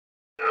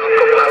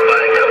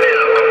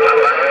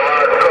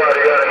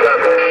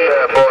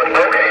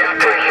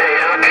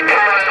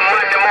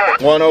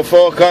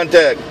104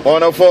 contact.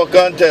 104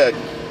 contact.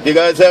 You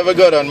guys have a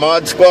good one.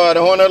 ModSquad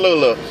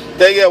Honolulu.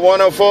 Take it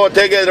 104.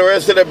 Take it the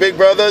rest of the big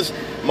brothers.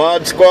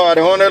 ModSquad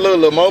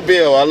Honolulu.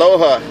 Mobile.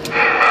 Aloha.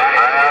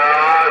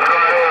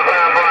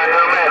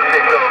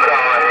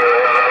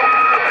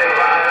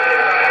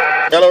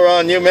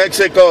 Hello, New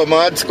Mexico.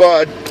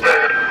 ModSquad.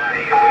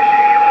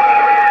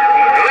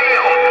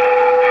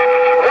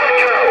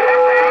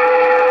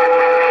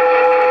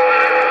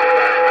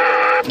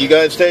 You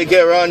guys take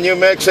care on New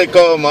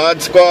Mexico.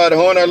 ModSquad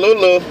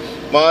Honolulu.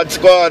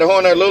 ModSquad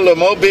Honolulu.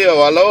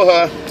 Mobile.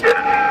 Aloha.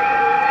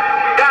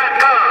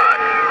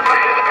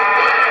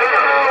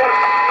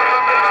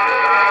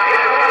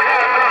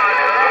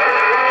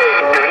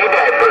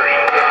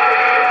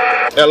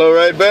 Hello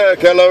right back.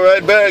 Hello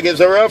right back.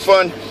 It's a rough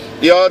one.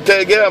 Y'all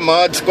take care.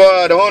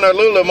 ModSquad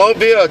Honolulu.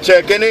 Mobile.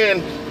 Checking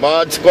in.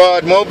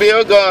 ModSquad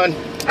Mobile gone.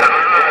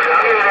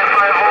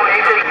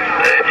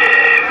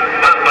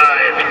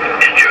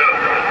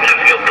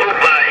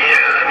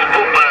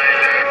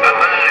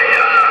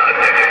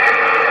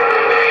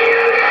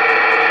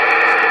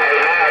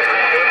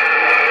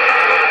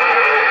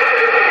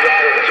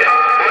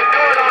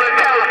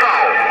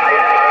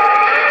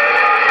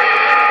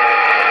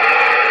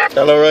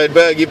 Hello right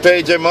back. You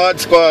paid your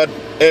ModSquad.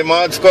 Hey,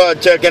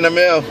 ModSquad, checking the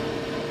mail.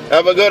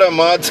 Have a good one,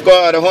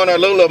 ModSquad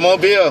Honolulu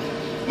Mobile.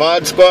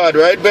 ModSquad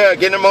right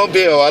back in the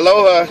Mobile.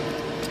 Aloha.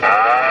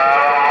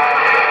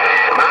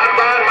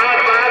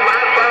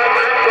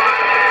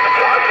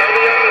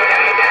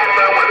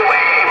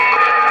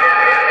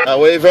 I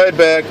wave right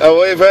back. I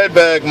wave right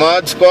back.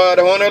 ModSquad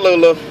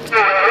Honolulu.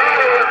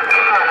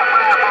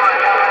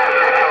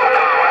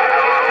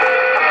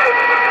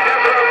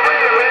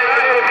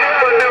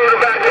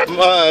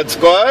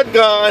 ModSquad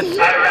gone.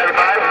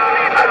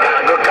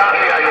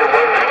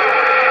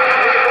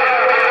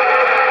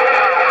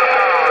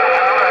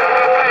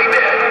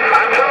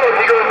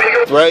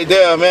 Right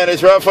there, man.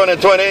 It's rough on the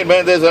 28,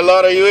 man. There's a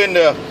lot of you in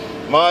there.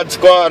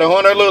 ModSquad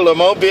Honolulu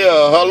Mobile.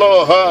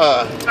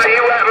 Aloha.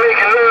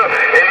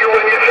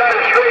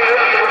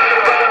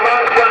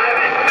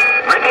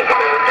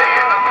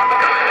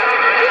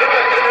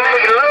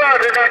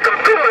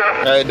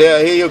 Right there,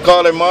 I hear you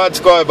calling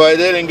ModSquad, but I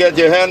didn't get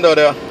your handle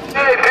there.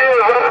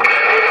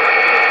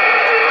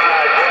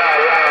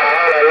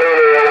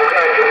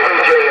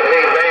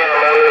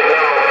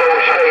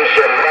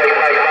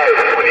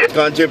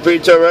 Country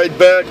Preacher right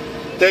back.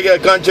 Take a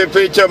Country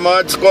Preacher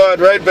ModSquad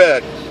right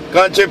back.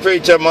 Country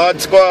Preacher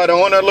ModSquad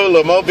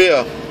Honolulu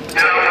Mobile.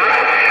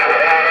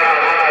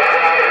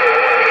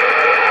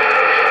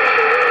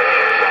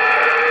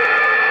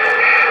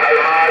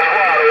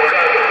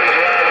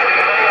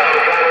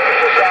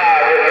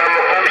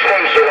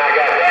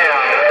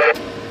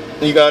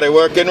 You got it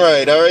working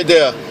right. All right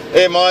there.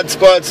 Hey,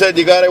 ModSquad said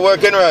you got it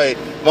working right.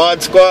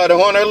 ModSquad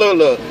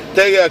Honolulu.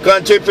 Take a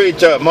Country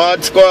Preacher.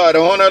 ModSquad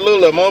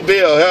Honolulu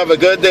Mobile. Have a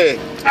good day.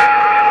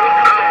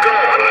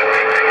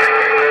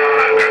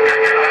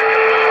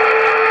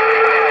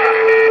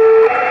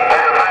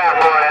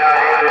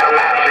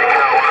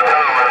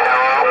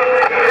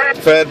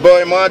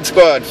 FatBoy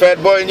ModSquad.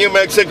 FatBoy New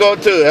Mexico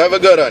too. Have a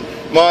good one.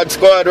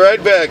 ModSquad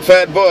right back.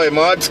 FatBoy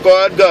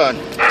ModSquad gone.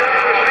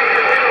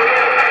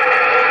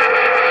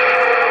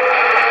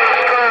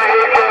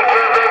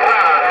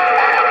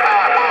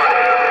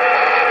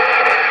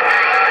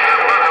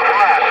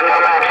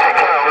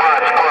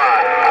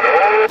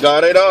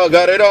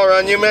 Got it all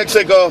on New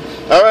Mexico.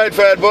 All right,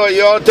 FatBoy,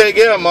 you all take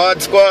care.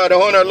 ModSquad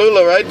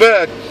Honolulu right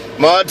back.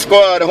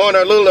 ModSquad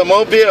Honolulu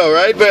Mobile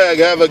right back.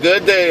 Have a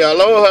good day.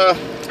 Aloha.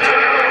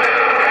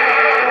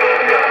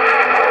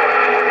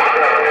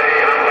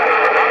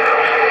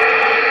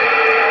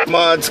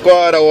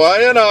 ModSquad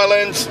Hawaiian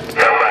Islands.